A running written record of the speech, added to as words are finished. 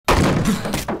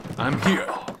I'm here.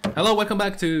 Hello, welcome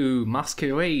back to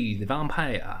Masquerade, the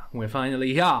vampire. We're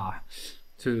finally here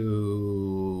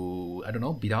to, I don't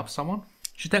know, beat up someone.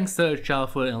 She thanks the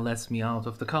chauffeur and lets me out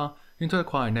of the car into a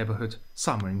quiet neighborhood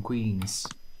somewhere in Queens.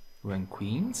 We're in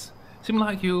Queens? Seemed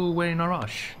like you were in a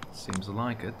rush. Seems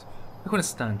like it. I couldn't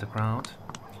stand the crowd.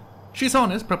 She's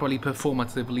honest, properly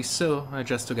performatively so,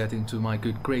 just to get into my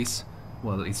good grace.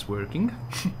 Well, it's working.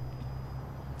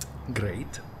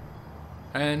 Great.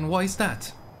 And why is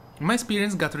that? In my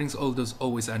experience, gatherings although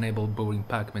always enable boring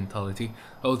pack mentality,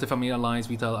 all the familiar lies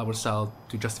we tell ourselves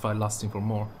to justify lusting for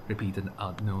more, repeated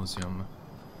ad nauseum.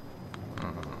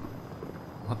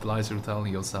 What lies are you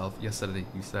telling yourself? Yesterday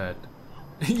you said...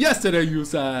 Yesterday you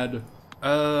said...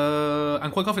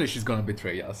 I'm quite confident she's gonna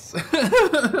betray us.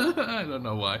 I don't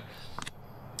know why.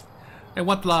 And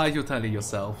what lie you telling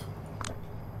yourself?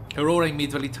 Aurora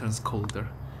immediately turns colder.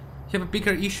 You have a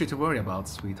bigger issue to worry about,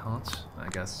 sweetheart. I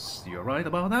guess you're right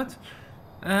about that.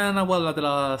 And well,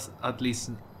 at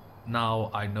least now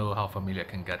I know how familiar I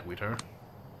can get with her.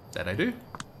 That I do.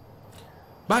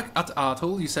 Back at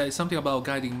Atoll, you say something about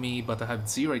guiding me, but I have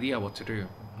zero idea what to do.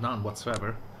 None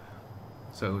whatsoever.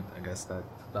 So I guess that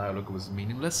dialogue was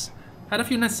meaningless. Had a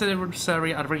few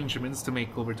necessary arrangements to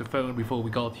make over the phone before we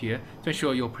got here to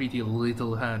ensure your pretty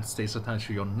little hand stays attached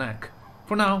to your neck.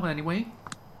 For now, anyway.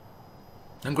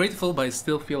 I'm grateful, but I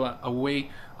still feel a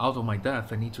way out of my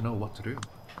depth. I need to know what to do.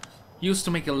 Used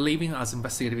to make a living as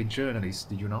investigative journalist,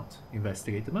 did you not?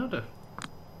 Investigate the murder.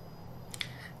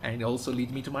 And also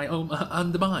lead me to my own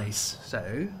demise,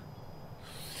 so...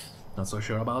 Not so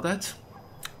sure about that.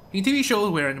 In TV shows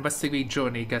where an investigative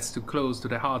journey gets too close to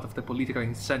the heart of the political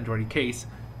incendiary case,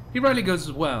 it rarely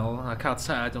goes well. A cat's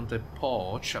head on the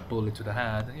porch, a bullet to the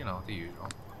head, you know, the usual.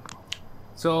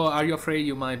 So, are you afraid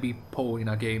you might be pawn in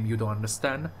a game you don't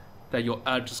understand? That your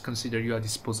urges consider you a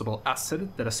disposable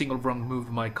asset? That a single wrong move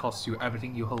might cost you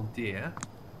everything you hold dear?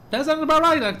 That sounds about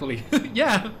right, actually.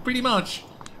 Yeah, pretty much.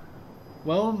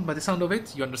 Well, by the sound of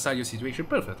it, you understand your situation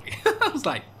perfectly. I was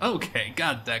like, okay,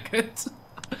 god dang it.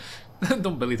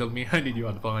 Don't belittle me, I need your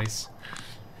advice.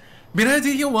 Be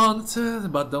ready you want,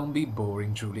 but don't be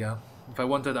boring, Julia. If I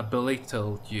wanted to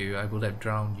belittle you, I would have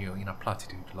drowned you in a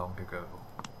platitude long ago.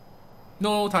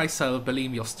 Know thyself,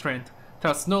 believe your strength.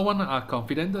 Trust no one, are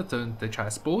confident, turn the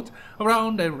chessboard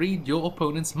around and read your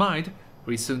opponent's mind.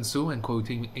 Read Sun Tzu and quote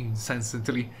him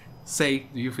incessantly. Say,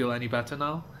 do you feel any better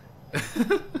now?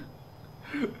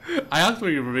 I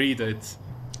actually read it.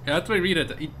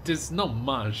 It is not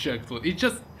much, actually. It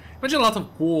just... Imagine a lot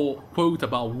of war, quote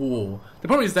about war. The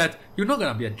problem is that you're not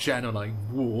gonna be a general in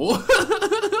war.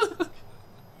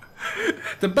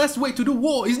 The best way to do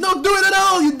war is not do it at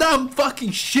all, you damn fucking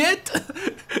shit!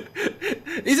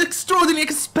 It's extraordinarily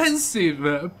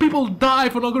expensive. People die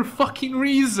for no good fucking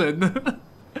reason.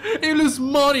 You lose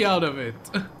money out of it.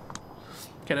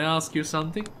 Can I ask you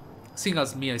something? Seeing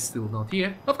as Mia is still not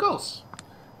here, of course.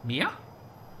 Mia?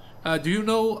 Do you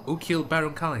know who killed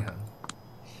Baron Callahan?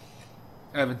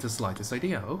 I haven't the slightest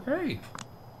idea. Okay.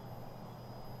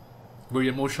 Were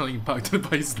you emotionally impacted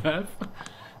by his death?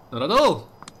 Not at all.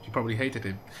 She probably hated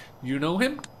him. You know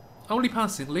him? Only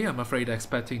passingly. I'm afraid I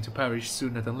expect him to perish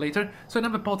sooner than later, so I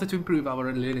never bothered to improve our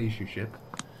relationship.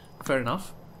 Fair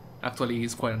enough. Actually,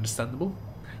 it's quite understandable.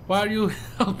 Why are you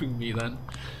helping me then?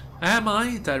 Am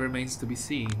I? That remains to be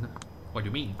seen. What do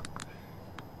you mean?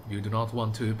 You do not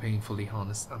want a painfully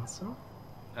honest answer?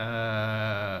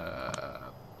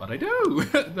 But I do!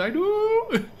 I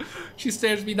do! She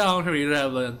stares me down, her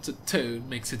irrelevant tone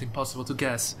makes it impossible to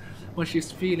guess what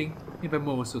she's feeling, even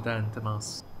more so than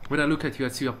Tomas. When I look at you, I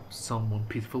see someone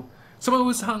pitiful, someone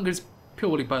whose hunger is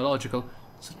purely biological,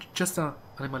 so just an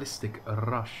animalistic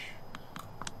rush.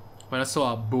 When I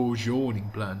saw a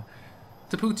burgeoning plan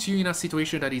to put you in a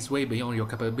situation that is way beyond your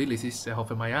capabilities and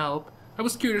offer my help, I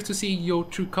was curious to see your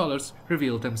true colors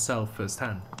reveal themselves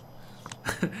firsthand.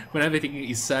 When everything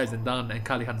is said and done and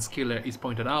Callahan's killer is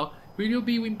pointed out, will you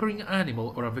be a whimpering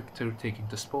animal or a victor taking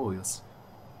the spoils?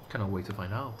 Cannot wait to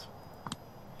find out.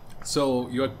 So,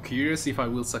 you're curious if I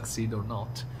will succeed or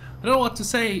not. I don't know what to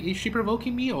say. Is she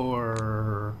provoking me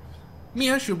or...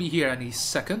 Mia should be here any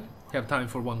second. You have time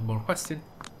for one more question.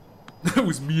 That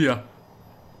was Mia.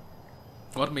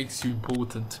 What makes you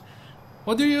important?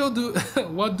 What do you do?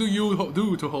 What do you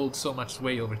do to hold so much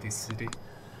sway over this city?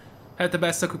 I have the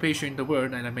best occupation in the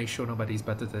world, and I make sure nobody's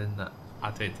better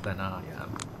at it than I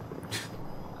am.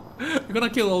 You're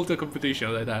gonna kill all the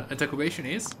competition like that. And the occupation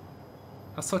is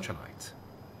a socialite.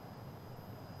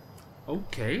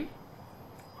 Okay.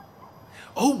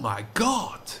 Oh my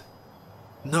god!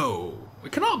 No,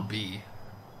 it cannot be.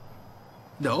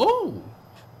 No!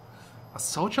 A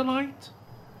socialite?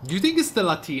 Do you think it's the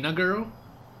Latina girl?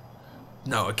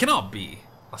 No, it cannot be.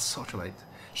 A socialite.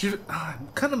 She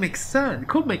kind of makes sense. It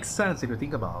could make sense if you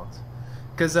think about it.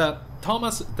 Because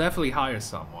Thomas definitely hires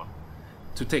someone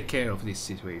to take care of this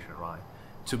situation, right?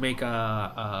 To make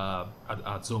a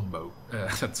zombo. A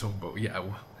zombo, yeah.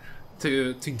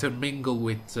 To intermingle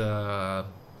with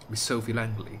Sophie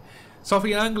Langley.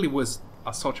 Sophie Langley was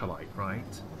a socialite,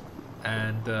 right?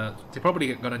 And they're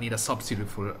probably gonna need a substitute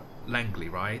for Langley,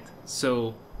 right?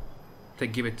 So they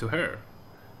give it to her,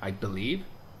 I believe.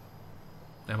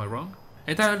 Am I wrong?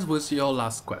 And that was your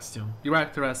last question.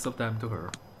 Direct the rest of them to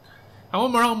her. A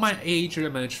woman around my age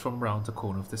emerged from around the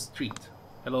corner of the street.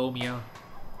 Hello, Mia.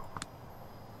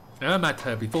 Never met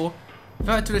her before. If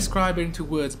I had to describe her in 2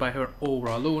 words by her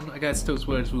aura alone, I guess those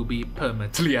words will be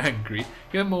permanently angry,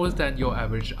 even more than your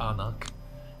average Anarch.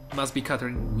 You must be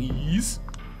Catherine Weese.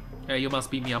 You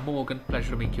must be Mia Morgan.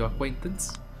 Pleasure to make your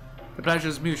acquaintance. The pleasure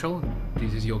is mutual.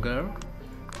 This is your girl.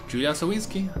 Julia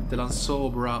Sawinski, the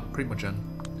Lasombra primogen.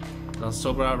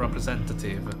 Lasombra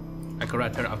representative. I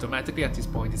correct her automatically at this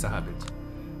point, it's a habit.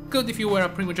 Good, if you were a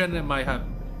primogen,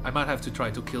 I might have to try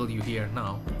to kill you here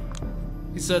now.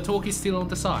 His talk is still on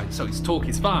the side, so his talk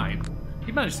is fine.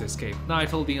 He managed to escape. Now I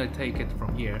told him I'd take it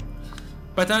from here.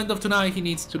 By the end of tonight, he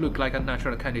needs to look like a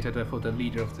natural candidate for the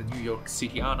leader of the New York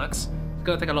City Anarchs. It's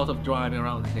gonna take a lot of driving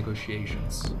around in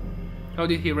negotiations. How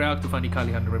did he react to finding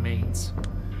Callahan remains?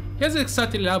 He hasn't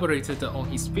exactly elaborated on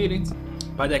his feelings,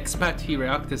 but I expect he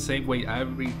reacted the same way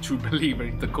every true believer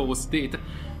in the cause did.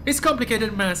 His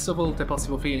complicated mess of all the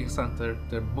possible feelings under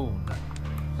the moon.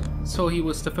 So he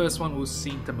was the first one who's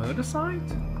seen the murder site?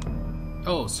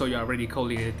 Oh, so you're already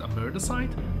calling it a murder site?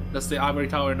 Does the Ivory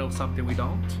Tower know something we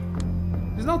don't?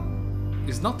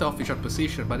 It's not the official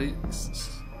position, but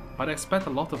I expect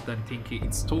a lot of them think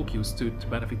it's Tokyo stood to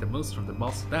benefit the most from the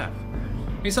boss' death.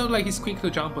 It sounds like he's quick to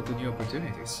jump onto new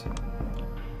opportunities.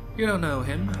 You don't know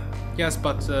him? Yes,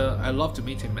 but I'd love to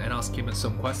meet him and ask him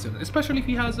some questions, especially if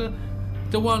he has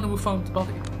the one who found the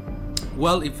body.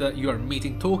 Well, if you are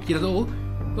meeting Tokyo at all,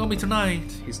 don't meet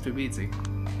tonight, he's too busy.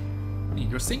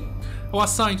 Interesting. I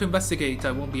was assigned to investigate.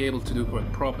 I won't be able to do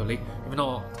it properly if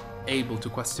not able to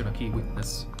question a key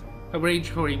witness. I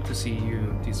arranged for him to see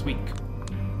you this week.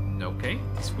 Okay,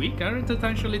 this week? Aren't the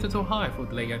tension a little too high for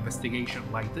delaying an investigation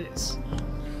like this?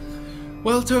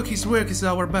 Well, Turkey's work is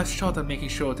our best shot at making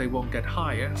sure they won't get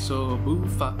higher, so boo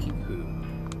fucking who.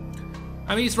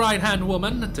 I'm his right-hand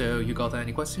woman, so you got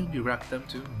any questions, direct them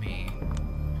to me.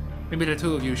 Maybe the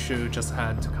 2 of you should just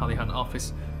head to Callahan's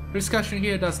office. The discussion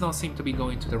here does not seem to be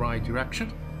going to the right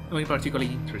direction, no in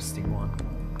particularly interesting one.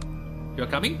 You're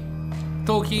coming?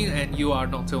 Talking, and you are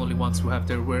not the only ones who have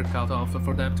their work cut off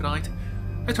for them tonight.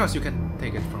 I trust you can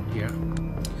take it from here.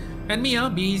 And Mia,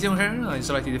 be easy on her. In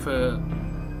slightly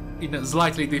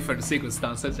different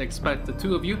circumstances, I expect the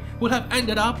 2 of you would have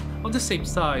ended up on the same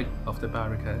side of the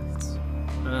barricades.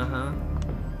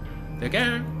 Take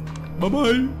care.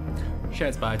 Bye-bye. She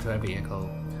heads back to her vehicle.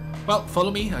 Well,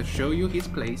 follow me, I'll show you his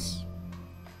place.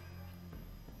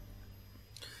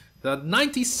 The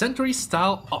 19th century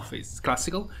style office.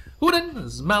 Classical, wooden,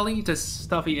 smelly, the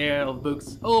stuffy air of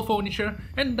books, old furniture,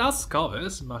 and dust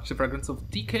covers. Much the fragrance of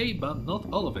decay, but not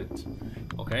all of it.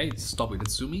 Okay, stop with the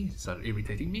zooming, it's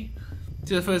irritating me.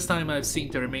 It's the first time I've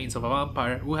seen the remains of a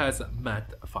vampire who has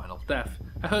met a final death.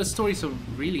 I heard stories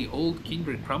of really old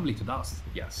kindred crumbling to dust.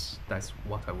 Yes, that's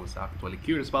what I was actually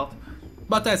curious about.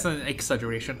 But that's an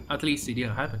exaggeration, at least it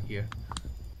didn't happen here.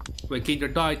 When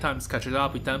kindred die, time catches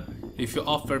up with them. If you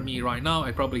offer me right now,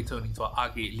 I'd probably turn into an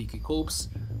ugly, leaky corpse.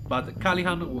 But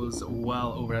Callahan was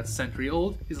well over a century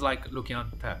old. He's like looking at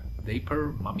a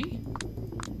vapor mummy.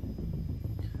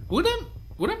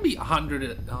 Wouldn't be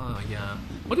 100. Yeah.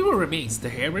 Whatever remains, the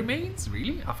hair remains?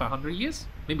 Really? After 100 years?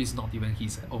 Maybe it's not even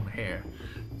his own hair.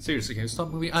 Seriously, can you stop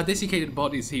moving? A desiccated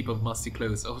body is a heap of musty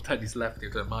clothes. All that is left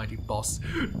of the mighty boss,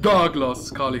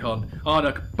 Douglas Callahan,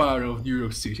 Anarch Baron of New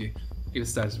York City.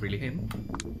 If that's really him.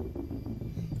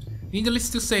 Needless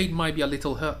to say, it might be a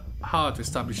little hard to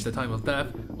establish the time of death,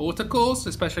 or what the cause,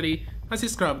 especially as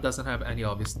his scrub doesn't have any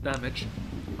obvious damage.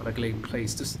 What a great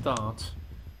place to start.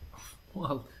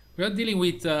 Well, we are dealing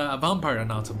with a vampire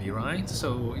anatomy, right?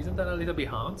 So isn't that a little bit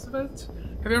hard to it?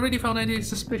 Have you already found any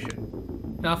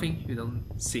suspicion? Nothing, you don't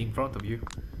see in front of you.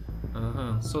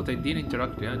 So they didn't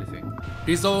interact with anything.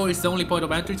 This door is the only point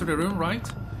of entry to the room, right?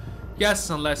 Yes,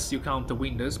 unless you count the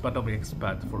windows, but don't be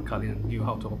expert for Callahan knew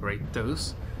how to operate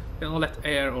those. They don't let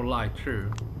air or light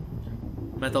through.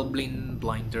 Metal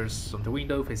blinders on the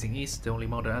window facing east, the only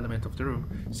modern element of the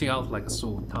room, sticking out like a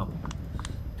sore thumb.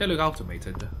 They look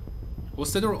automated.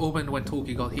 Was the door open when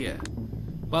Toki got here?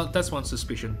 Well, that's one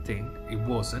suspicion thing. It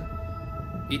wasn't.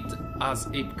 it as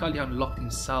if Kalihan locked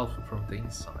himself from the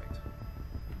inside.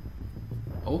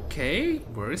 Okay,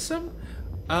 gruesome.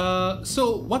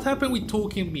 So what happened with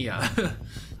Toki and Mia?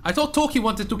 I thought Toki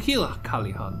wanted to kill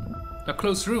Kalihan. A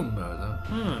close room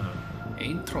murder.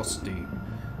 Interesting.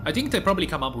 I think they probably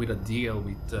come up with a deal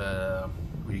with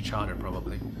each other,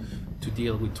 probably, to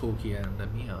deal with Toki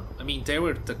and Mia. I mean, they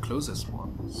were the closest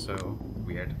ones, so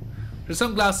weird. There's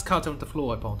some glass cut on the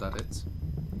floor. I point at it.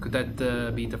 Could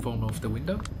that be the form of the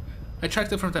window? I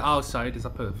checked it from the outside. It's a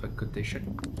perfect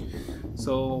condition.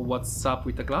 So what's up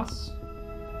with the glass?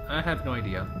 I have no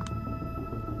idea.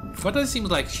 But it seems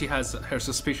like she has her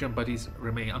suspicion, but he's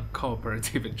remain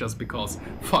uncooperative just because.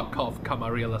 Fuck off,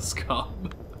 Camarilla scum.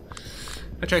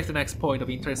 I checked the next point of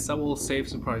interest. A wall safe,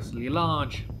 surprisingly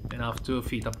large, enough to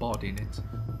fit a body in it.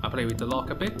 I play with the lock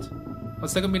a bit.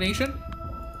 What's the combination?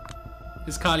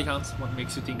 This Kalihan's. What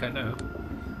makes you think I know?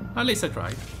 At least I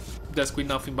tried. Desk with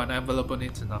nothing but an envelope on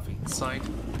it and nothing inside.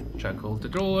 Check all the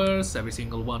drawers. Every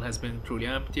single one has been truly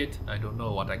emptied. I don't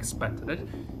know what I expected.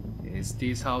 Is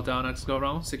this how the Anarchs go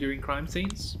around securing crime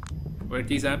scenes? Were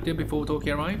these empty before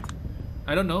Toki arrived?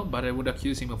 I don't know, but I would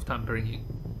accuse him of tampering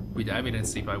with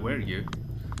evidence if I were you.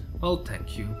 Well,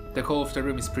 thank you. The core of the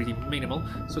room is pretty minimal,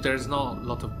 so there's not a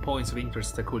lot of points of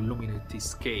interest that could illuminate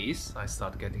this case. I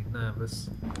start getting nervous.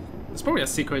 It's probably a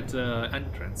secret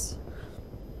entrance.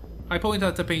 I point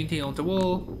at the painting on the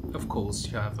wall. Of course,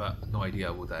 you have no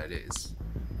idea what that is.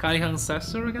 Kalihan's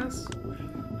sister, I guess?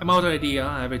 I'm out of idea.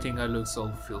 Everything I look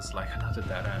so feels like another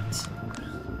dead end.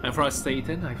 I'm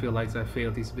frustrated. I feel like I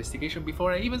failed this investigation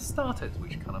before I even started,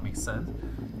 which kind of makes sense.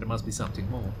 There must be something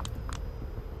more.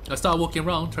 I start walking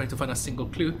around, trying to find a single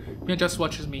clue. Mia just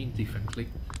watches me indifferently.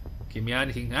 Give me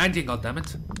anything,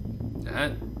 goddammit.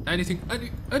 Anything.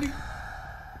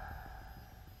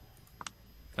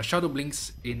 A shadow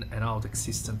blinks in and out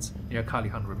existence near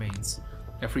Kalihan remains.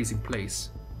 A freezing place.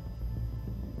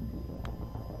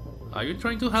 Are you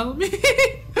trying to help me?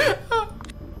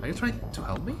 Are you trying to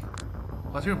help me?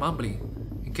 What are you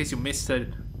mumbling? In case you missed it,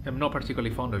 I'm not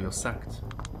particularly fond of your sect.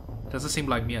 Doesn't seem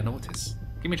like Mia noticed.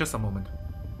 Give me just a moment.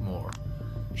 More.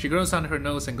 She groans under her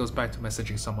nose and goes back to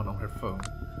messaging someone on her phone.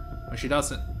 When she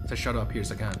doesn't, the shadow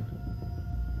appears again.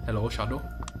 Hello, shadow?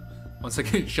 Once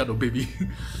again, shadow baby.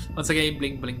 Once again,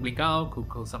 blink, blink, blink out.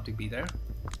 Could something be there?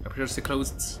 I press the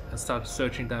clothes and start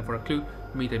searching them for a clue.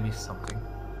 Maybe I missed something.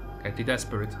 Getting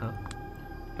desperate, huh?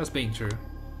 That's being true.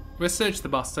 We searched the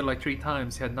bastard like 3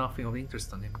 times. He had nothing of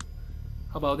interest on him.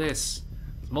 How about this?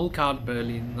 Small card,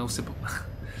 barely noticeable.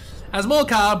 A small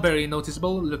card, very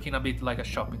noticeable, looking a bit like a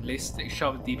shopping list, is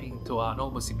shoved deep into an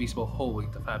almost invisible hole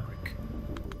in the fabric.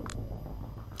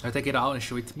 I take it out and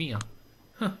show it to Mia.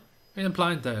 Huh, you didn't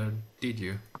blind there, did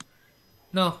you?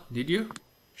 No, did you?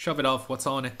 Shove it off, what's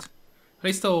on it?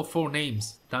 List of 4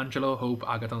 names. D'Angelo, Hope,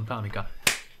 Agatha and Tamika.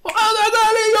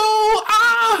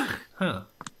 Huh.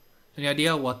 Any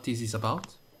idea what this is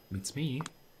about? It's me.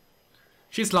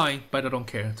 She's lying, but I don't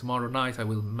care. Tomorrow night I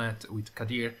will meet with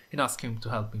Kadir and ask him to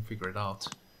help me figure it out.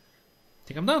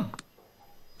 Think I'm done.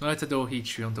 Don't let the door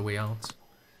hit you on the way out.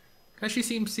 Guess she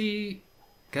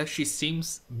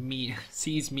sees me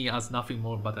as nothing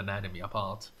more but an enemy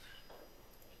apart.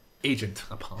 Agent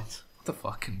apart. What the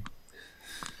fuck?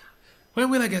 When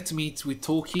will I get to meet with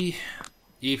Toki?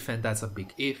 If, and that's a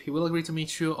big if, he will agree to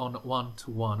meet you on a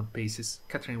one-to-one basis,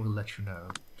 Catherine will let you know.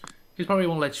 He probably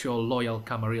won't let your loyal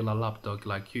Camarilla lapdog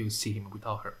like you see him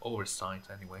without her oversight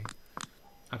anyway.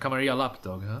 A Camarilla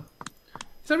lapdog, huh?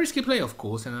 It's a risky play, of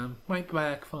course, and might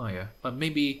backfire, but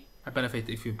maybe I benefit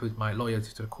if you put my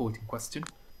loyalty to the court in question.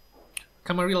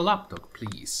 Camarilla lapdog,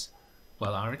 please.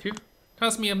 Well, aren't you?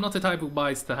 Trust me, I'm not the type who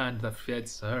buys the hand that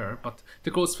feeds her, but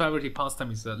the court's favorite pastime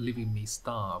is leaving me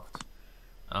starved.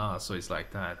 Ah, so it's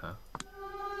like that, huh?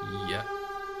 Yeah.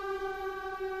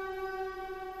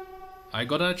 I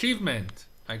got an achievement.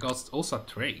 I got also a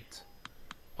trait.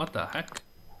 What the heck?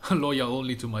 Loyal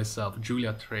only to myself,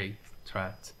 Julia trait.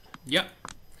 Yeah.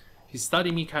 You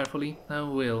study me carefully,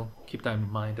 and will keep that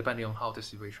in mind depending on how the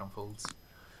situation unfolds.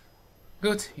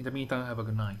 Good. In the meantime, have a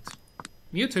good night.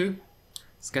 You too.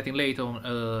 It's getting late on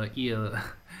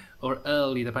or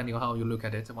early depending on how you look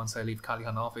at it. Once I leave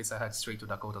Kalihan office, I head straight to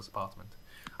Dakota's apartment.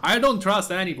 I don't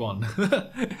trust anyone.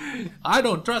 I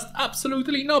don't trust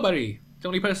absolutely nobody. The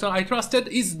only person I trusted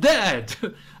is dead.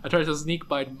 I tried to sneak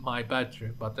by my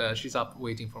bedroom, but she's up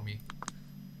waiting for me.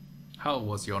 How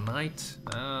was your night?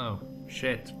 Oh,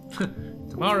 shit.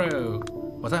 Tomorrow.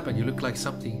 What happened? You look like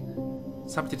something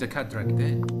the cat dragged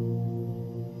in.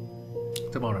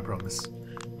 Tomorrow, I promise.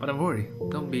 But don't worry,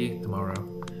 don't be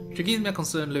tomorrow. She gives me a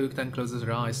concerned look, then closes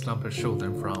her eyes, slumps her shoulder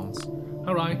and frowns.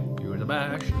 Alright, you're the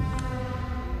best.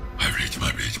 I've reached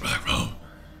my pitch black room.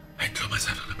 I threw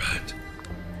myself on the bed.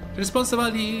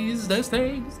 Responsibility is those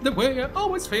things, the way I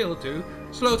always fail to.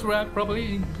 Slow to react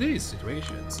properly in these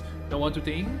situations. Don't want to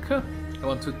think. I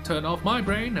want to turn off my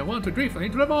brain. I want to drift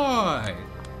into the void.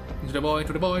 Into the void,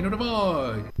 into the void, into the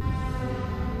void.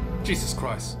 Jesus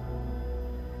Christ.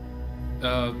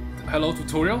 Hello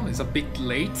tutorial. It's a bit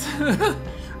late.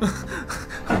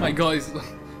 Oh my god,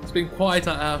 it's been quite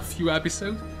a few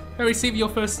episodes. I received your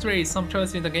first trace. Some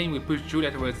choices in the game will push Julia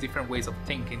towards different ways of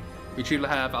thinking, which will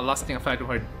have a lasting effect on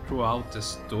her throughout the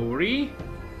story.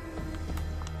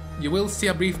 You will see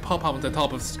a brief pop-up on the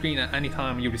top of the screen at any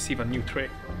time you receive a new trait.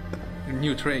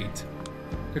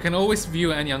 You can always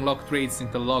view any unlocked traits in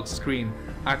the log screen,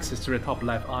 access to the top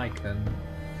left icon.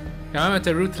 Remember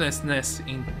that ruthlessness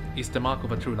is the mark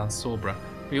of a true Lasombra.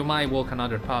 You might walk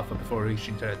another path before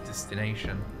reaching their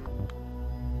destination.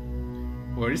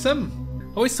 Worrisome?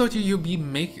 Always thought you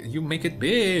make it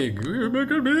big. You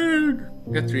make it big.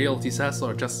 Get real, TSS,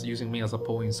 or just using me as a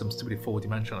pawn in some stupid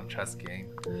 4-dimensional chess game.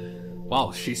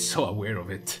 Wow, she's so aware of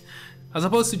it. As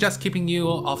opposed to just keeping you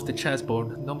off the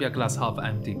chessboard, don't be a glass half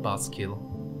empty buzzkill.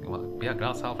 What? Be a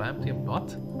glass half empty?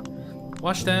 What?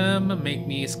 Watch them make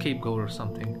me a scapegoat or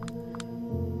something.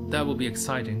 That would be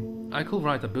exciting. I could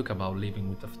write a book about living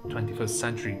with the 21st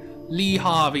century. Lee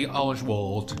Harvey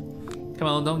Oswald. Come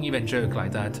on, don't even joke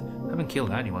like that. I haven't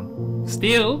killed anyone.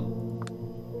 Still?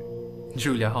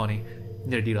 Julia, honey.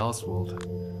 Neither did Oswald.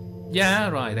 Yeah,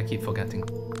 right, I keep forgetting.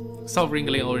 Stop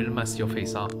wriggling or it'll mess your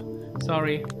face up.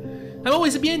 Sorry. I'm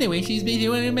always happy anyway, she's busy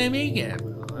wearing my makeup.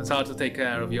 It's hard to take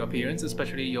care of your appearance,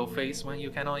 especially your face, when you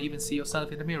cannot even see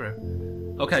yourself in the mirror.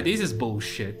 Okay, this is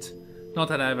bullshit. Not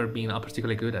that I've ever been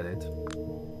particularly good at it.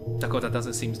 Dakota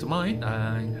doesn't seem to mind,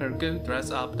 and her good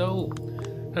dress up though.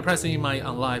 Her presence in my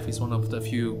own life is one of the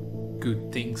few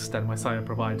good things that my sire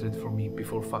provided for me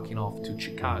before fucking off to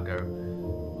Chicago.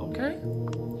 Okay?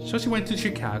 So she went to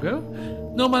Chicago?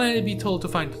 Normally I'd be told to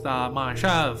find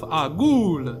myself a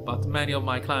ghoul, but many of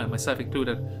my clients, myself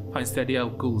included, finds the idea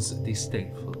of ghouls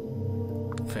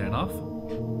distasteful. Fair enough.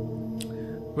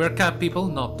 We're cat people,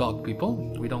 not dog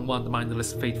people. We don't want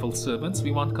mindless faithful servants,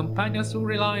 we want companions who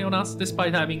rely on us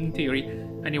despite having, in theory,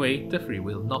 anyway, the free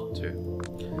will not to.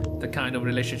 The kind of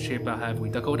relationship I have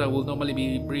with Dakota will normally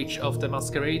be breach of the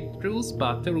Masquerade rules,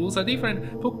 but the rules are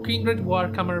different for kindred who are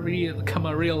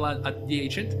Camarilla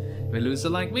adjacent, a loser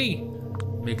like me.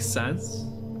 Makes sense?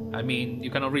 I mean, you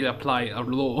cannot really apply a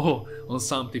law on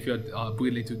something if you are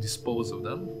willing to dispose of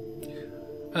them.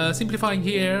 Simplifying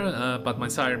here, but my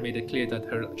sire made it clear that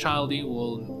her childie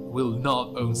will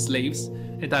not own slaves,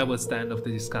 and that was the end of the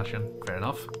discussion. Fair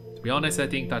enough. To be honest, I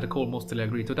think that the court mostly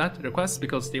agreed to that request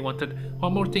because they wanted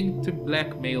one more thing to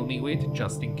blackmail me with,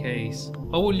 just in case.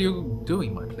 What will you do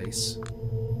in my place?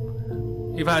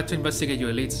 If I had to investigate your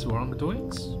elite's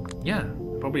wrongdoings? Yeah,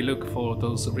 probably look for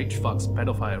those rich fucks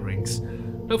pedophile rings.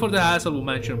 Look for the asshole who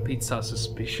mentioned pizza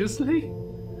suspiciously.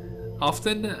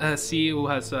 Often see who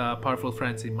has powerful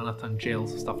friends in Manhattan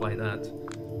jails, stuff like that.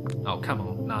 Oh, come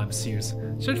on, now I'm serious.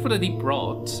 Search for the deep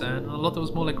rot, and a lot of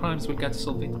smaller crimes will get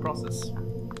solved in the process.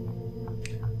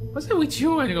 What's it with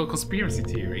you and your conspiracy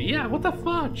theory? Yeah, what the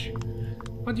fudge?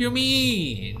 What do you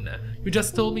mean? You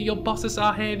just told me your bosses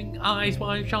are having eyes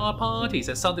wide shut parties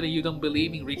and suddenly you don't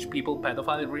believe in rich people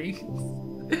pedophile rings?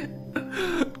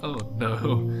 Oh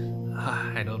no.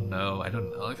 I don't know.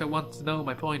 If I want to know,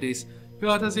 my point is, you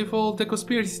act as if all the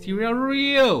conspiracy theory are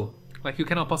real. Like you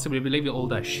cannot possibly believe all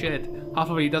that shit. Half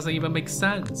of it doesn't even make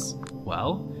sense.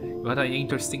 Well, you had an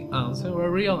interesting answer or a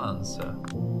real answer?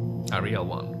 A real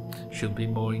one. Should be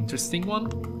more interesting one.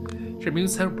 She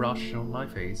moves her brush on my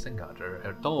face and gathers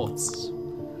her thoughts.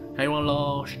 Everyone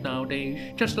lost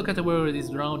nowadays. Just look at the world is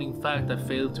drowning fact that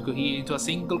failed to cohere into a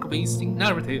single convincing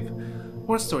narrative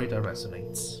or story that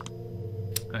resonates.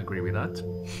 I agree with that.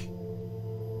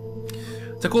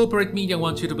 The corporate media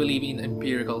wants you to believe in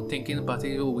empirical thinking, but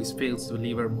it always fails to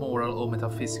deliver moral or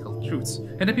metaphysical truths,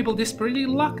 and the people desperately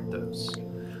lack those.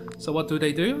 So what do?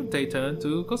 They turn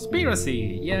to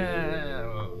conspiracy. Yeah.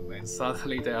 And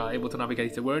suddenly they are able to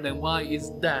navigate the world, and why is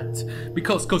that?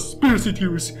 Because conspiracy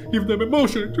theories give them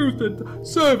emotional truth that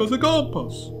serve as a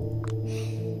compass.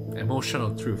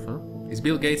 Emotional truth, huh? Is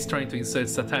Bill Gates trying to insert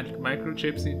satanic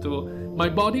microchips into my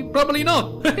body? Probably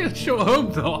not! I sure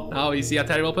hope not! Now, is he a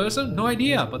terrible person? No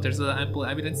idea, but there's ample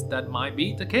evidence that might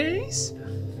be the case.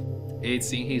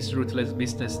 It's in his ruthless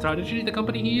business strategy, the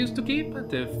company he used to keep,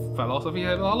 the philosophy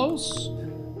he follows.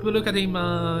 People look at him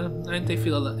and they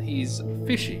feel he's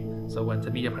fishy. So when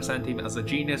the media present him as a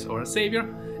genius or a savior,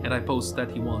 and I post that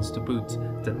he wants to put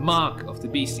the mark of the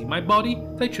beast in my body,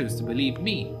 they choose to believe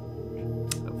me.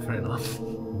 Fair enough.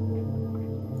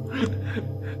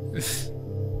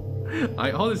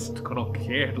 I honestly cannot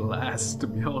care less, to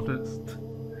be honest.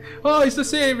 Oh, it's the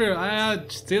savior! I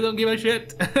still don't give a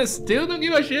shit. Still don't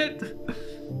give a shit.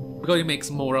 Because it makes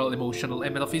moral, emotional,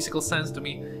 and metaphysical sense to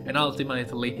me, and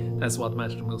ultimately, that's what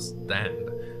matters most. Stand.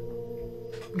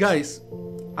 Guys,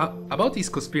 about this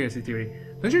conspiracy theory,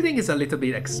 don't you think it's a little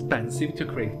bit expensive to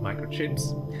create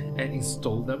microchips and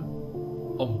install them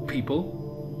on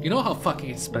people? You know how fucking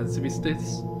expensive is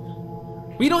this?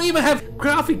 We don't even have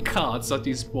graphic cards at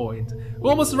this point.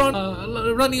 We're almost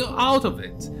running out of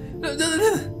it.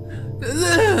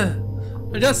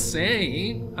 I'm just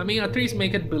saying. I mean, at least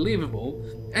make it believable.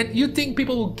 And you think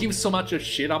people will give so much a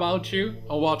shit about you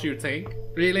or what you think?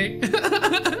 Really?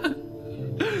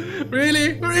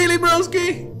 Really? Really,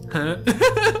 broski? Huh?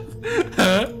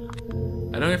 Huh?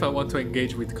 I don't know if I want to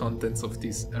engage with contents of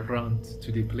this rant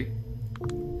too deeply.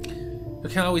 You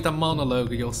came out with a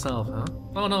monologue yourself, huh?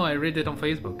 Oh no, I read it on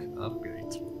Facebook. Oh,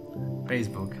 great.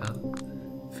 Facebook, huh?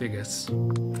 Figures.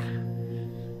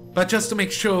 But just to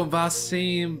make sure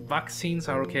vaccines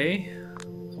are okay.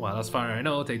 Well, as far as I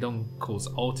know, they don't cause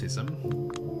autism.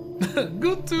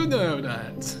 Good to know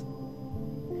that.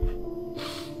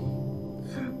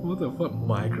 What the fuck?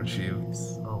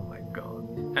 Microchips. Oh my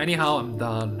god. Anyhow, I'm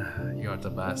done. You're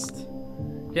the best.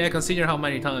 Yeah, consider how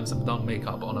many times I've done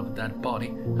makeup on a dead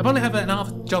body. I probably have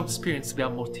enough job experience to be a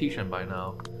mortician by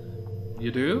now.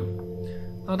 You do?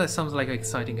 Oh, that sounds like an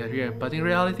exciting career, but in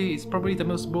reality, it's probably the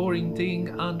most boring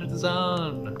thing under the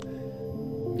sun.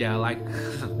 Yeah, like,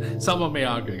 someone may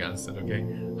argue against it, okay?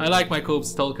 I like my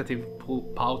corpse talkative,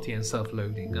 pouty, and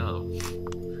self-loathing. Oh,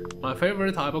 my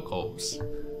favorite type of corpse.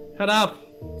 Shut up!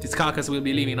 This carcass will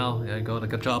be leaving now. I got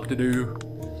like a job to do.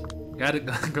 Go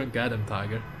and get him,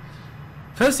 tiger.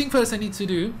 First thing first I need to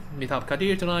do, meet up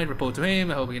Kadir tonight, report to him.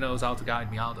 I hope he knows how to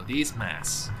guide me out of this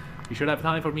mess. You should have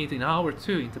time for me in an hour or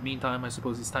two. In the meantime, I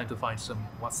suppose it's time to find some,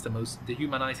 what's the most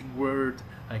dehumanizing word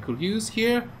I could use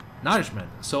here? Nourishment.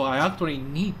 So I actually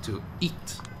need to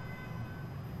eat.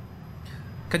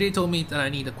 Kadir told me that I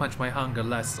need to quench my hunger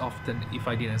less often if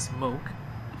I didn't smoke.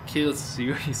 It kills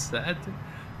you, he said.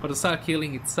 But to start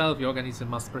killing itself, your organism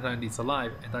must pretend it's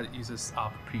alive, and that uses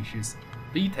up precious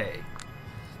vitae.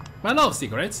 I love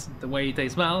cigarettes. The way they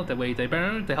smell, the way they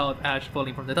burn, the hot ash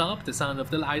falling from the top, the sound of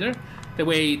the lighter, the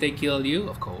way they kill you,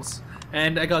 of course.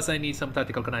 And I guess I need some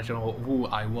tactical connection of who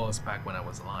I was back when I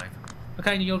was alive.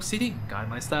 Okay, New York City, guide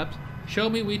my steps. Show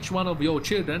me which one of your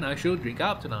children I should drink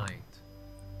up tonight.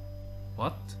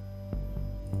 What?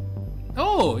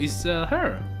 Oh, it's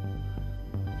her.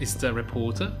 It's the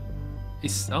reporter.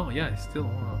 Oh yeah, it's still.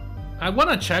 I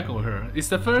wanna check on her. It's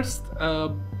the first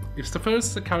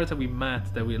character we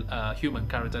met that will human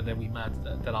character that we met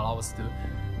that allowed us to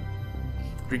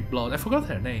drink blood. I forgot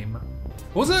her name.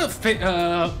 Was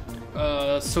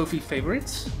Sophie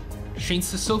favorite? Since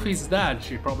Sophie's dad,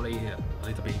 she probably a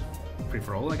little bit free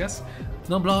for all, I guess.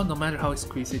 No blood, no matter how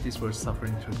exquisite is worth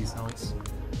suffering through this noise.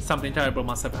 Something terrible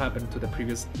must have happened to the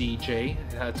previous DJ.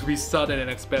 It had to be sudden and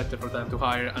expected for them to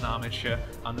hire an amateur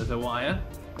under the wire.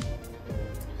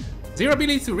 Zero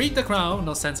ability to read the crowd,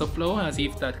 no sense of flow, as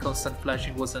if that constant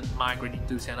flashing wasn't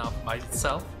migraine-inducing enough by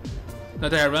itself.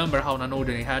 Not that I remember how an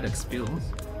ordinary headache feels.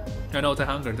 I know the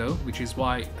hunger though, which is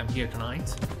why I'm here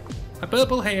tonight. A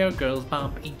purple-haired girl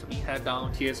bumped into me, head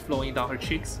down, tears flowing down her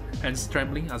cheeks, hands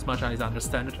trembling. As much as I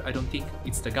understand it, I don't think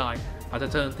it's the guy at the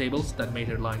turntables that made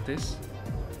her like this.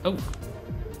 Oh.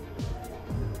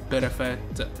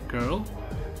 Perfect girl?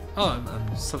 Oh,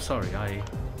 I'm so sorry,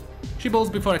 She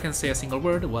bolts before I can say a single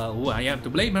word. Well, who I am to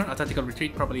blame her. A tactical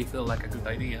retreat probably felt like a good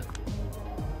idea.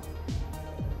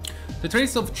 The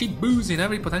trace of cheap booze in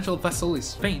every potential vessel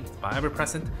is faint, but ever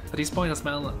present. At this point, the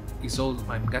smell is all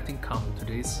I'm getting come to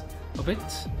this of it.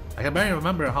 I can barely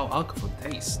remember how alcohol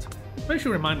tastes. I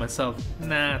should remind myself,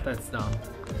 nah, that's done.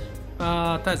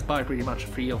 That's bar pretty much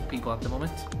free of people at the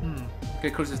moment.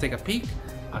 Get curious to take a peek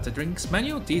at the drinks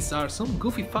menu. These are some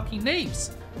goofy fucking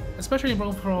names. Especially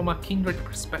from a kindred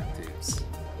perspectives.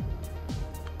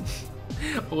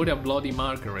 Oh, the Bloody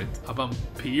Margaret, a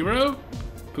vampiro?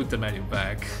 Put the menu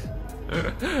back.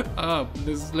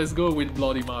 Let's go with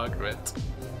Bloody Margaret.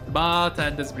 But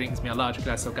and this brings me a large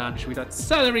glass of garnish with a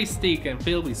celery stick and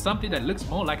filled with something that looks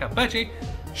more like a veggie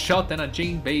shot than a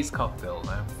gin-based cocktail.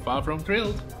 I'm far from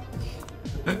thrilled.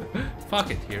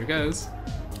 Fuck it, here goes.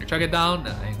 I chug it down,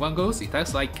 and in one goes, it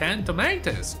tastes like canned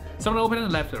tomatoes. Someone opened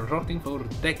and left rotting for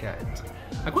decades.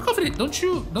 I'm quite confident,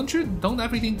 don't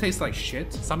everything taste like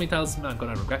shit? Something tells me I'm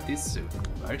gonna regret this soon.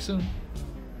 Very soon.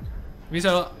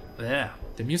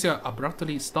 The music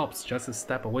abruptly stops just a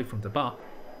step away from the bar.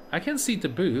 I can see the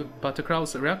boo, but the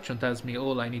crowd's reaction tells me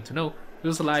all I need to know.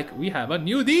 Feels like we have a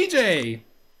new DJ!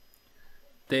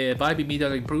 The vibe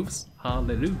immediately improves.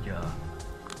 Hallelujah.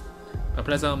 A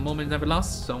pleasant moment never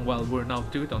lasts, and while we're now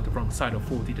dude on the wrong side of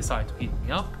 40 decide to hit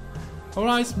me up. Our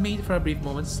eyes meet for a brief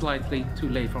moment, slightly too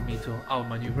late for me to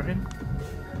outmaneuver him.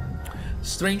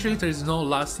 Strangely, there is no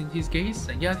lust in his gaze,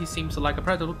 and yet he seems like a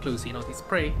predator closing on his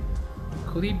prey.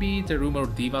 Could it be the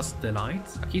rumored diva's delight?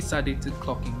 A kiss addicted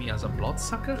clocking me as a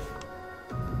bloodsucker?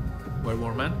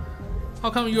 Werewolf man, how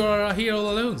come you are here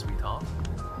all alone, sweetheart?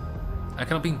 I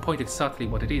cannot pinpoint exactly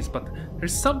what it is, but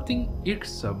there's something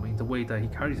irksome in the way that he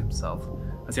carries himself.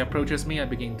 As he approaches me, I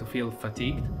begin to feel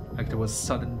fatigued, like there was a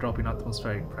sudden drop in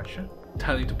atmospheric pressure.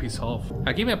 Tell him to piss off.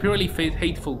 I give him a purely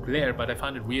hateful glare, but I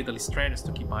find it weirdly strange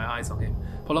to keep my eyes on him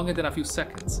for longer than a few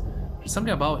seconds. There's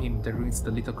something about him that ruins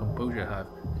the little composure I have.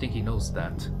 I think he knows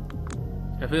that.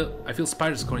 I feel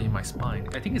spiders crawling in my spine.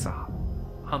 I think he's a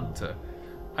hunter.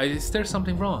 Is there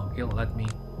something wrong? He'll let me.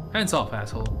 Hands off,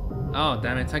 asshole. Oh,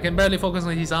 damn it. I can barely focus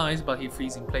on his eyes, but he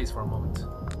freezes in place for a moment.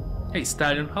 Hey,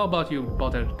 Stallion, how about you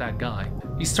bother that guy?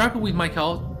 He struggled with my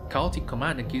chaotic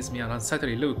command and gives me an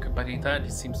unsettling look, but in the end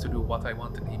he seems to do what I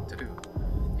wanted him to do.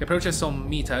 He approaches some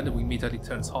meathead who immediately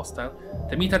turns hostile.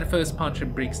 The meathead first punch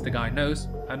and breaks the guy's nose,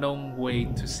 and don't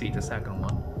wait to see the second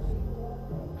one.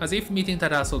 As if meeting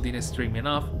that asshole didn't string me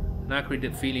enough, an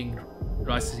acrid feeling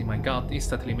rises in my gut,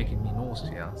 instantly making me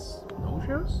nauseous.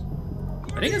 Nauseous?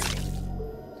 I think it's...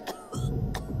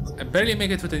 I barely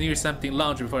make it to the nearest empty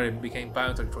lounge before I became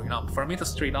violently throwing up. For a minute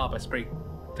straight up, I sprayed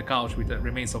the couch with the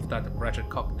remains of that wretched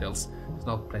cocktails. It's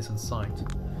not a pleasant sight.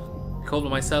 I called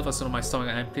myself as soon as my stomach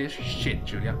empties. Shit,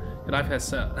 Julia. Your life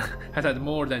has had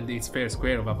more than its fair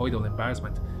square of avoidable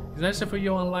embarrassment. Is it necessary for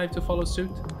your own life to follow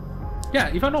suit? Yeah,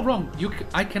 if I'm not wrong,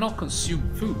 I cannot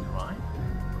consume food, right?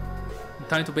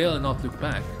 Time to bail and not look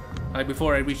back. Right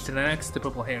before I reach the next, the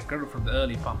purple-haired girl from the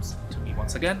early bumps into me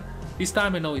once again. This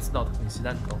time I know it's not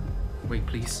coincidental. Wait,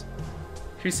 please.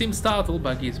 She seems startled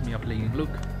but gives me a pleading look.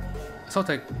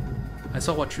 I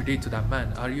saw what you did to that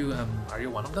man. Are you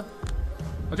one of them?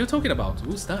 What are you talking about?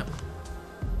 Who's that?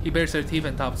 He bares her teeth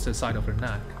and taps the side of her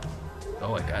neck.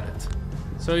 Oh, I get it.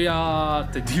 So yeah,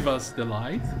 the diva's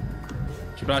delight?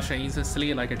 She blushed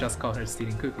instantly like I just caught her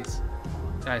stealing cookies.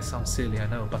 Yeah, it sounds silly, I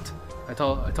know, but I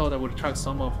thought I would attract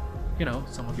some of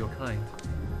your kind.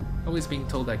 Always being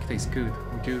told that it tastes good.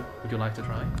 Would you like to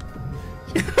try?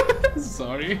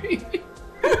 Sorry.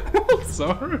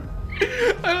 Sorry.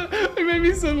 It made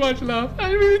me so much laugh.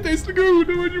 I really taste good.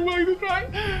 Would you like to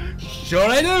try? Sure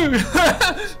I do.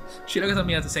 She looks at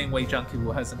me at the same way junkie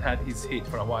who hasn't had his hit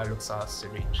for a while looks at a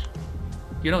syringe.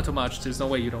 You know too much. There's no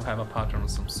way you don't have a pattern of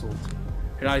some sort.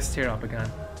 Her eyes tear up again.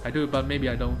 I do, but maybe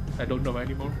I don't know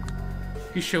anymore.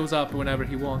 He shows up whenever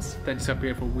he wants, then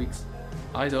disappears for weeks.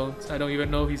 I don't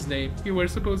even know his name. We were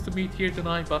supposed to meet here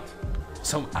tonight, but...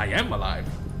 So I am alive.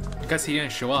 Because he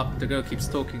didn't show up, the girl keeps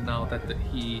talking now that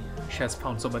she has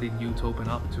found somebody new to open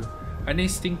up to. An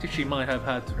instinct she might have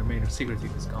had to remain a secret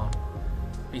if he's gone.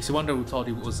 Makes you wonder who thought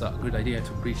it was a good idea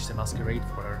to breach the masquerade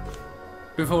for her.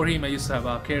 Before him I used to have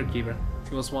a caregiver.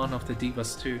 She was one of the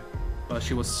divas too, but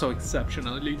she was so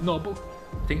exceptionally noble.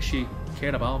 I think she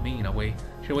cared about me in a way.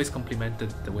 She always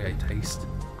complimented the way I taste.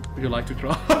 Would you like to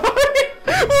try?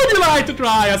 Would you like to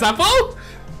try a sample?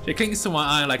 She clings to my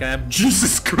eye like I am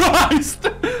Jesus Christ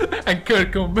and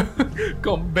Kurt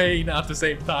Cobain at the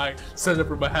same time, sent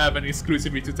from heaven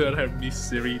exclusively to turn her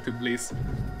misery to bliss.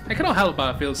 I cannot help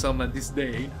but feel some at this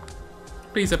day.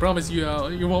 Please, I promise you,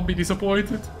 you won't be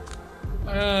disappointed.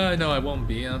 No, I won't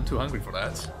be. I'm too hungry for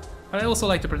that. But I also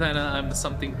like to pretend I'm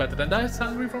something better than that,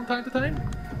 hungry from time to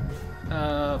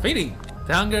time. Feeding.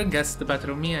 The hunger gets the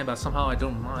better of me, but somehow I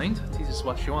don't mind. This is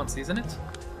what she wants, isn't it?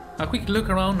 A quick look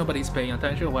around, nobody's paying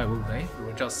attention. Why would they? We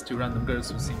were just two random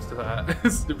girls who seems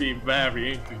to be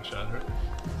very into each other.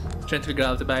 Gently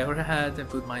grabbed by her head and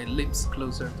put my lips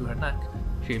closer to her neck.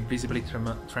 She visibly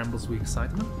trembles with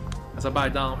excitement. As I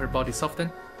bite down, her body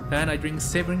softens. Then I drink,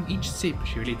 savoring each sip.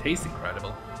 She really tastes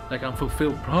incredible. Like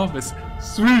unfulfilled promise.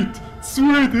 Sweet,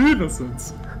 sweet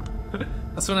innocence.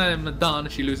 As soon as I'm done,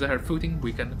 she loses her footing,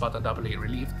 weakened but doubly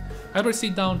relieved. I ever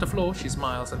sit down on the floor, she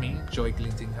smiles at me, joy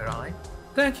glinting in her eye.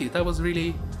 Thank you, that was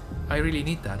really... I really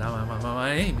need that.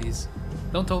 My name is...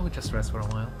 Don't talk, just rest for a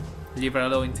while. Leave her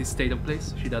alone in this state of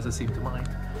bliss, she doesn't seem to mind.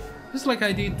 Just like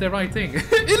I did the right thing.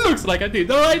 It looks like I did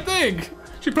the right thing!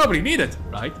 She probably needed it,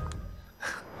 right?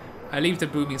 I leave the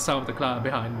booming sound of the cloud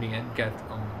behind me and get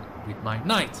on with my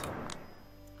night.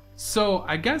 So,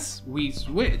 I guess we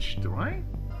switched, right?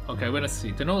 Okay, well, let's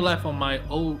see. The note left on my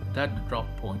old dead drop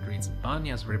point reads,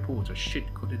 Banya's reporter.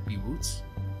 Shit, could it be Woods?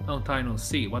 No time, no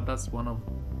see. What does one of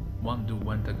wonder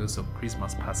when the ghost of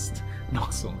Christmas past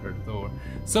knocks on her door.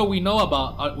 So we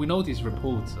know this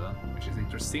reporter, which is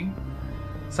interesting.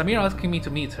 Samira asking me to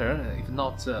meet her. If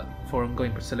not for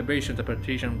ongoing celebration, the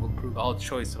patrician will prove our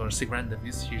choice for a secret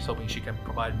interview. She's hoping she can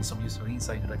provide me some useful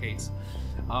insight into the case.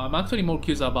 I'm actually more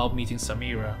curious about meeting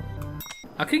Samira.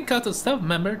 A clean-cut staff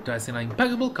member dressed in an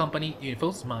impeccable company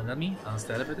uniform smiles at me as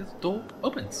the elevator door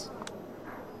opens.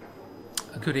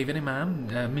 Good evening,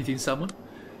 ma'am. Meeting someone?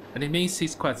 And he makes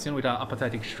his question with an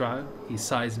apathetic shrug. He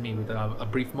sighs me with a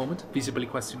brief moment, visibly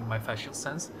questioning my fashion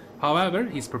sense. However,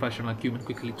 his professional acumen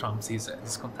quickly trumps his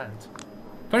discontent.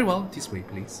 Very well, this way,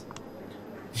 please.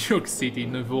 York City,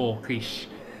 Nouveau-Riche.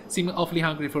 Seem awfully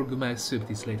hungry for gourmet soup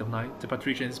this late of night. The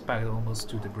patrician is packed almost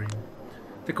to the brim.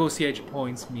 The concierge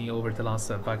points me over the last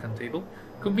vacant table,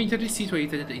 conveniently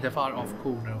situated in the far-off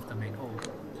corner of the main hall.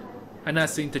 I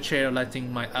nest in the chair,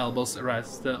 letting my elbows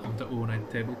rest on the ornate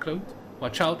tablecloth.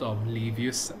 Watch out,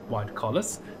 oblivious white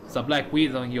collars. There's a black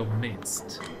weed on your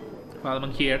midst. While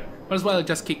I'm here, might as well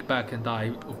just kick back and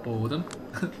die of boredom.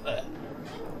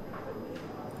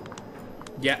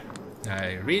 Yeah,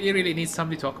 I really need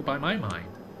somebody to occupy my mind.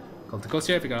 Call the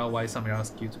concierge, figure out why somebody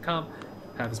asked you to come,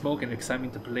 have a smoke and examine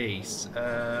the place.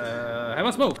 Have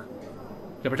a smoke.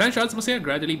 The potential atmosphere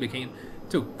gradually began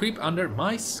to creep under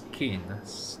my skin,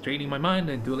 straining my mind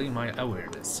and dueling my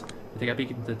awareness. I take a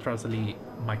peek into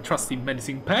my trusty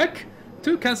menacing pack.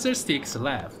 2 cancer sticks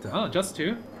left. Oh, just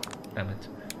 2? Damn it.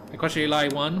 I cautiously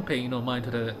light one, paying no mind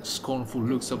to the scornful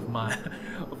looks of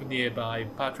nearby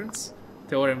patrons.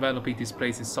 The aura enveloping this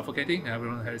place is suffocating.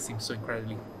 Everyone here seems so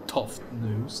incredibly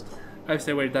tough-nosed. As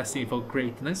they were destined for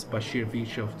greatness by sheer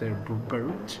virtue of their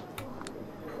birth.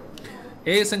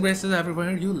 Airs and graces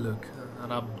everywhere you look.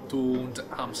 An adorned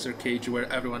hamster cage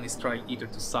where everyone is trying either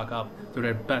to suck up to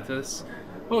their betters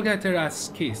or get their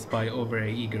ass kissed by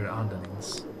over-eager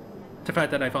underlings. The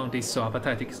fact that I found this so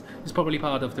apathetic is probably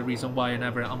part of the reason why I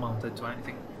never amounted to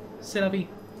anything. C'est la vie.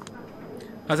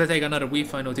 As I take another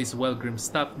whiff, I notice a well-groomed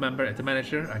staff member at the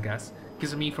manager, I guess,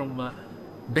 kisses me from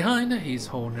behind his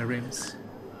horny rims.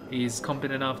 He's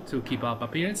competent enough to keep up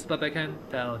appearance, but I can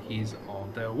tell he's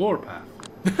on the warpath.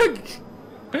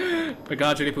 I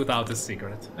gradually put out a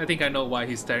cigarette. I think I know why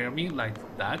he's staring at me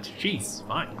like that. Jeez,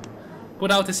 fine.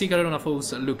 Put out a cigarette on a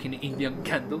false-looking Indian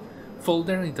candle,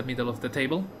 folder in the middle of the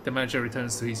table. The manager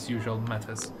returns to his usual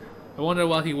methods. I wonder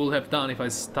what he would have done if I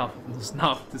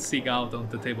snuffed the cigar out on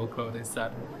the tablecloth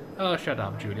instead. Oh, shut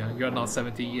up, Julian. You're not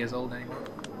 70 years old anymore.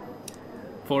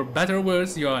 For better or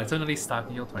worse, you are eternally stuck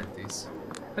in your 20s.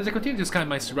 As I continue to scan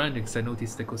my surroundings, I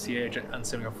notice the concierge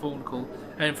answering a phone call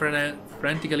and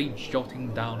frantically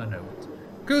jotting down a note.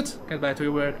 Good, get back to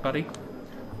your work, buddy.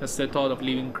 As the thought of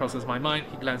leaving crosses my mind,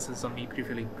 he glances on me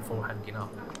briefly before hanging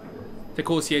up. The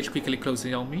concierge quickly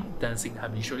closes on me, dancing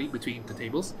habitually between the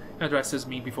tables, and addresses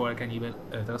me before I can even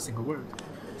utter a single word.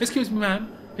 Excuse me,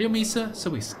 ma'am, are you Miss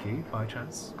Sawisky, by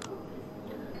chance?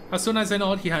 As soon as I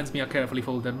nod, he hands me a carefully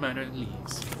folded manner and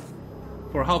leaves.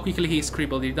 For how quickly he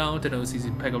scribbled it down, the note is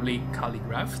impeccably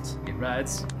calligraphed. It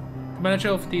reads, "The manager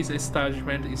of this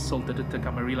establishment insulted the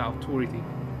Camarilla authority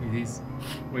with his..."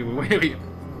 Wait.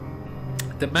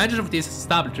 The manager of this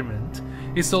establishment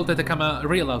insulted the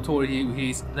Camarilla authority with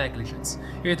his negligence.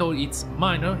 Even though it's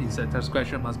minor, his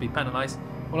transgression must be penalized.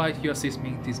 Would like you assist me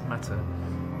in this matter?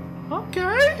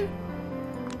 Okay.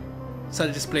 Such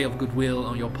a display of goodwill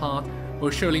on your part will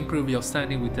surely improve your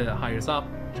standing with the higher up.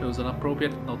 Shows an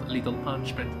appropriate, not little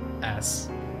punishment as...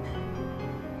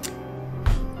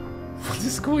 What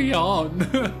is going on?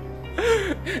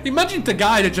 Imagine the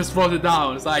guy that just wrote it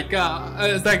down. It's like,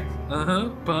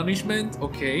 punishment,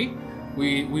 okay.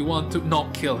 We want to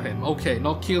not kill him. Okay,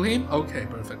 not kill him? Okay,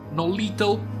 perfect. Not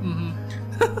lethal?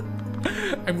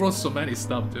 I wrote so many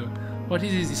stuff too. But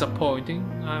it is disappointing.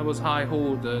 I was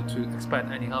high-holed to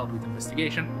expect any help with the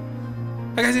investigation.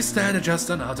 I guess instead just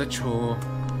another chore.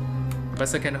 The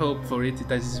best I can hope for it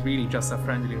that is really just a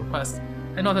friendly request,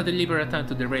 and not a deliberate attempt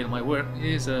to derail my work,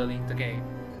 is early in the game.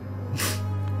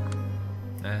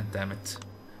 Damn it.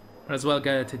 Might as well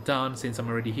get it done since I'm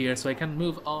already here, so I can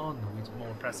move on with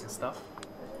more pressing stuff.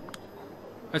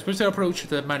 As Purser approached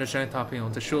the manager and tapping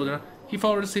on the shoulder, he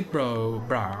furrows his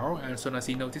brow as soon as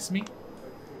he noticed me.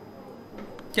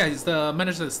 Yeah, it's the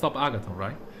manager that stopped Agathon,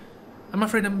 right? I'm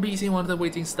afraid I'm busy in one of the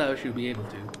waiting staff should be able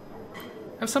to.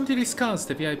 Have something to discuss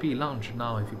the VIP lounge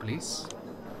now, if you please.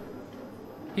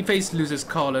 His face loses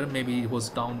color, maybe it was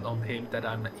dawned on him that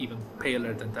I'm even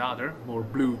paler than the other, more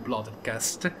blue-blooded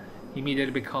guest. He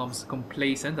immediately becomes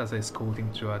complacent as I escort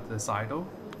him through at the side door.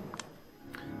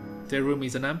 The room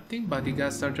isn't empty, but the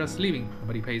guests are just leaving.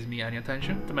 Nobody pays me any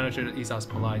attention. The manager is as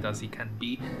polite as he can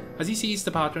be, as he sees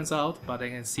the patrons out, but I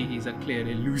can see he's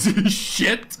clearly losing his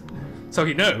shit. So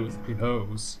he knows. He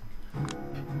knows.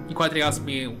 He quietly asks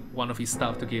me one of his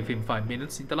staff to give him 5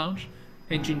 minutes in the lounge,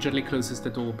 and gingerly closes the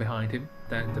door behind him.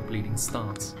 Then the bleeding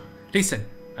starts. Listen,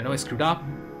 I know I screwed up.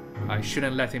 I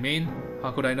shouldn't let him in.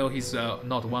 How could I know he's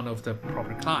not one of the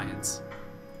proper clients?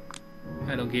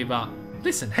 I don't give up.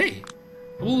 Listen, hey!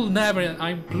 I will never, I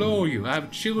implore you. I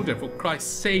have children, for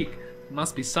Christ's sake. There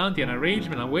must be something, an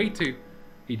arrangement, a way to...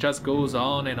 He just goes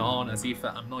on and on as if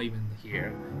I'm not even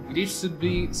here. With each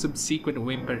subsequent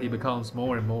whimper, he becomes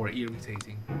more and more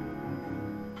irritating.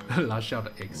 Lash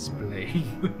out,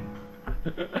 explain.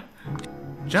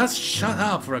 Just shut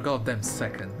up for a goddamn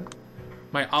second.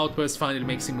 My outburst finally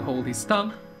makes him hold his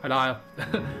tongue. I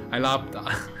laughed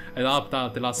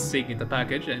out the last cig in the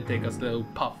package and take a slow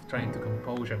puff, trying to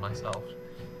compose myself.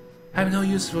 I have no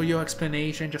use for your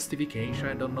explanation, justification.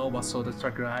 I don't know what sort of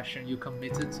transgression you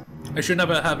committed. I should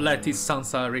never have let this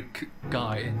Sansaric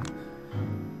guy in.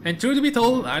 And truth to be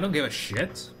told, I don't give a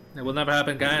shit. It will never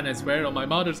happen again, I swear on my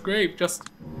mother's grave. Just...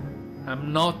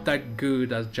 I'm not that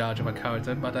good as judge of a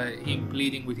character, but him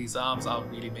bleeding with his arms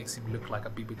out really makes him look like a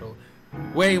biblical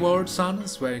wayward son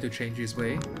swearing to change his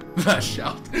way. Lash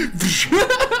out.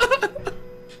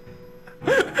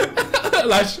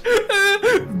 Lash.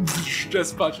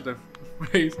 Just punch the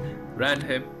face. Ran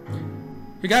him.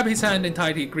 We grab his hand in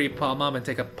tightly grip palm and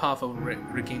take a puff of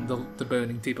rekindle the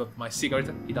burning tip of my cigarette.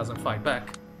 He doesn't fight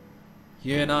back.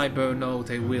 You and I both know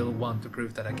they will want to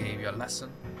prove that I gave you a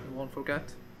lesson you won't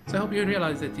forget. So I hope you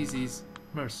realize that this is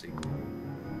mercy.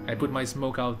 I put my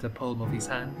smoke out the palm of his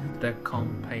hand to the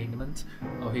accompaniment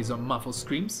of his muffled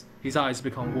screams. His eyes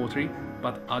become watery,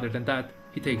 but other than that,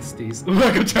 he takes this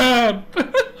like a champ!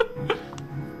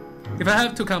 If I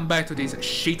have to come back to this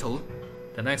shittle,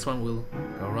 the next one will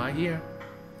go right here.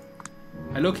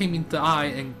 I look him in the eye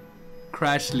and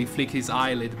crashly flick his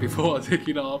eyelid before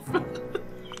taking off.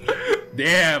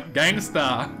 Damn,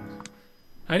 gangsta!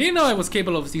 I didn't know I was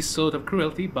capable of this sort of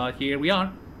cruelty, but here we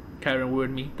are. Karen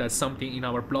warned me that something in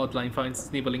our bloodline finds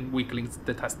sniveling weaklings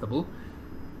detestable.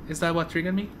 Is that what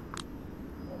triggered me?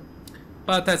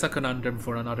 But that's a conundrum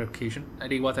for another occasion. I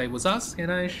did what I was asked, and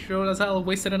I sure as hell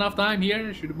wasted enough time here.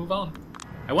 I should move on.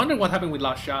 I wonder what happened with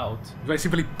Lash Out. Do I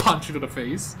simply punch into the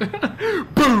face?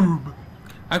 Boom!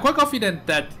 I'm quite confident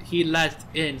that he let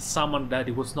in someone that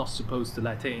he was not supposed to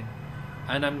let in.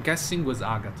 And I'm guessing was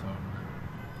Agathon.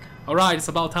 Alright, it's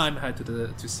about time I had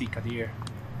to see Kadir.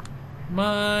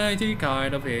 Mighty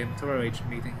kind of him to arrange a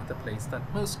meeting at the place that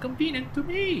most convenient to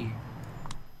me.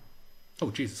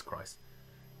 Oh, Jesus Christ.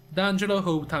 D'Angelo,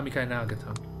 Hope, Tamika, and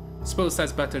Agathon. Suppose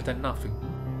that's better than nothing.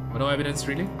 But no evidence,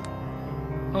 really?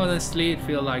 Honestly, it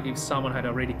feels like if someone had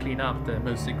already cleaned up the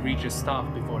most egregious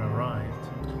stuff before I arrived.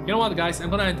 You know what, guys? I'm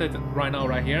gonna end it right now,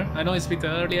 right here. I know it's a bit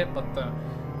earlier, but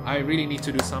I really need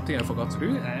to do something I forgot to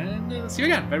do. And see you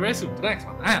again very, very soon. The next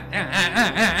one.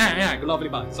 Good lovely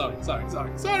bye.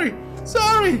 Sorry.